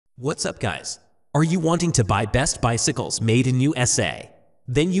What's up, guys? Are you wanting to buy best bicycles made in USA?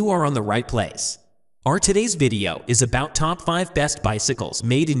 Then you are on the right place. Our today's video is about top 5 best bicycles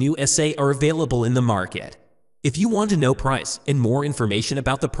made in USA are available in the market. If you want to know price and more information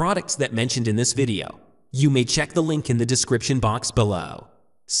about the products that mentioned in this video, you may check the link in the description box below.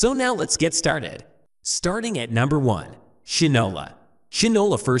 So now let's get started. Starting at number 1, Shinola.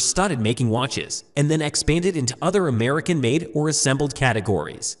 Shinola first started making watches and then expanded into other American-made or assembled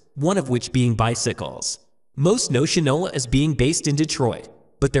categories, one of which being bicycles. Most know Shinola as being based in Detroit,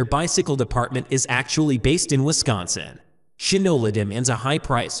 but their bicycle department is actually based in Wisconsin. Shinola demands a high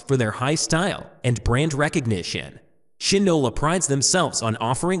price for their high style and brand recognition. Shinola prides themselves on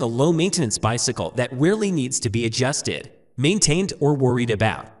offering a low-maintenance bicycle that rarely needs to be adjusted, maintained, or worried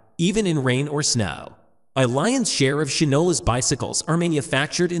about, even in rain or snow. A lion's share of Shinola's bicycles are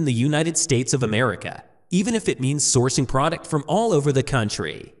manufactured in the United States of America, even if it means sourcing product from all over the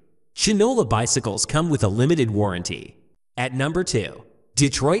country. Shinola bicycles come with a limited warranty. At number 2,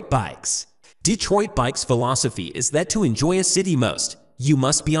 Detroit Bikes. Detroit Bikes' philosophy is that to enjoy a city most, you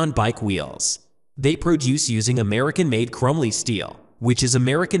must be on bike wheels. They produce using American-made chromely steel, which is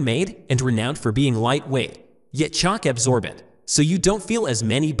American-made and renowned for being lightweight, yet shock-absorbent, so you don't feel as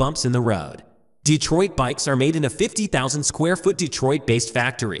many bumps in the road. Detroit Bikes are made in a 50,000 square foot Detroit-based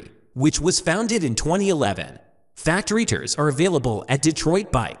factory, which was founded in 2011. Factory tours are available at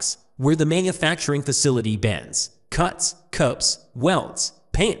Detroit Bikes, where the manufacturing facility bends, cuts, copes, welds,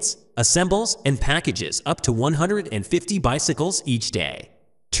 paints, assembles, and packages up to 150 bicycles each day.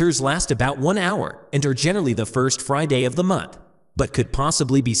 Tours last about 1 hour and are generally the first Friday of the month, but could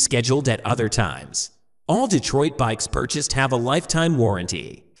possibly be scheduled at other times. All Detroit Bikes purchased have a lifetime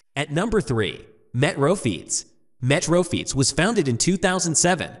warranty. At number 3, Metrofiets. Metrofiets was founded in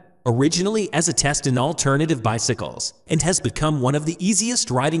 2007, originally as a test in alternative bicycles, and has become one of the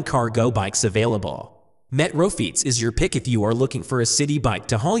easiest riding cargo bikes available. Metrofiets is your pick if you are looking for a city bike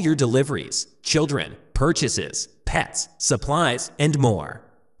to haul your deliveries, children, purchases, pets, supplies, and more.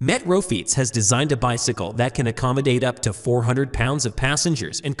 Metrofiets has designed a bicycle that can accommodate up to 400 pounds of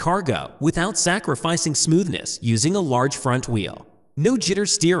passengers and cargo without sacrificing smoothness using a large front wheel. No jitter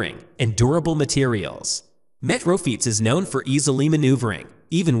steering, and durable materials. Metrofiets is known for easily maneuvering,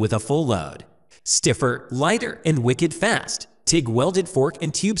 even with a full load. Stiffer, lighter, and wicked fast, TIG welded fork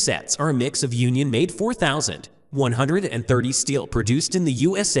and tube sets are a mix of Union-made 4,130 steel produced in the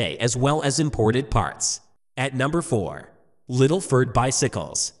USA as well as imported parts. At number 4, Littleford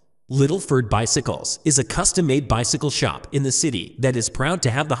Bicycles. Littleford Bicycles is a custom-made bicycle shop in the city that is proud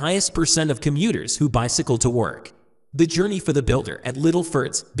to have the highest % of commuters who bicycle to work. The journey for the builder at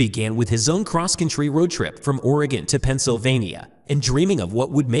Littleford's began with his own cross-country road trip from Oregon to Pennsylvania and dreaming of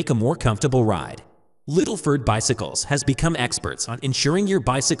what would make a more comfortable ride. Littleford Bicycles has become experts on ensuring your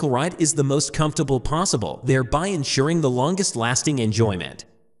bicycle ride is the most comfortable possible, thereby ensuring the longest-lasting enjoyment.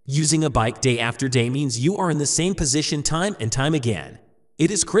 Using a bike day after day means you are in the same position time and time again. It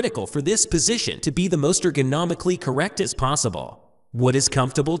is critical for this position to be the most ergonomically correct as possible. What is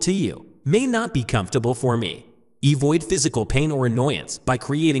comfortable to you may not be comfortable for me. Avoid physical pain or annoyance by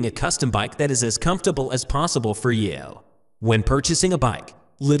creating a custom bike that is as comfortable as possible for you. When purchasing a bike,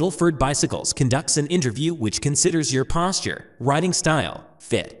 Littleford Bicycles conducts an interview which considers your posture, riding style,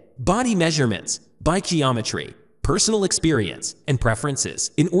 fit, body measurements, bike geometry, personal experience, and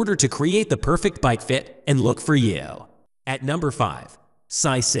preferences in order to create the perfect bike fit and look for you. At number 5,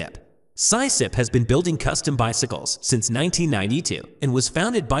 SyCip. SyCip has been building custom bicycles since 1992 and was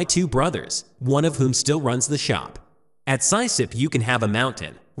founded by 2 brothers, one of whom still runs the shop. At SyCip you can have a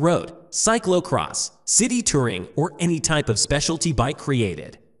mountain, road, cyclocross, city touring, or any type of specialty bike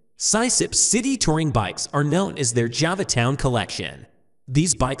created. SyCip's city touring bikes are known as their Javatown collection.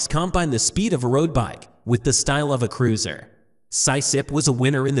 These bikes combine the speed of a road bike with the style of a cruiser. SyCip was a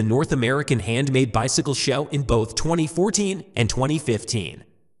winner in the North American Handmade Bicycle Show in both 2014 and 2015.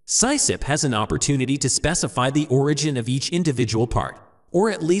 SyCip has an opportunity to specify the origin of each individual part, or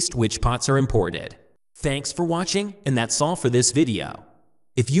at least which parts are imported. Thanks for watching, and that's all for this video.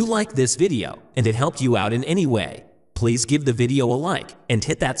 If you liked this video and it helped you out in any way, please give the video a like and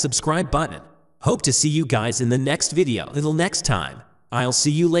hit that subscribe button. Hope to see you guys in the next video. Until next time, I'll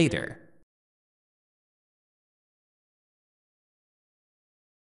see you later.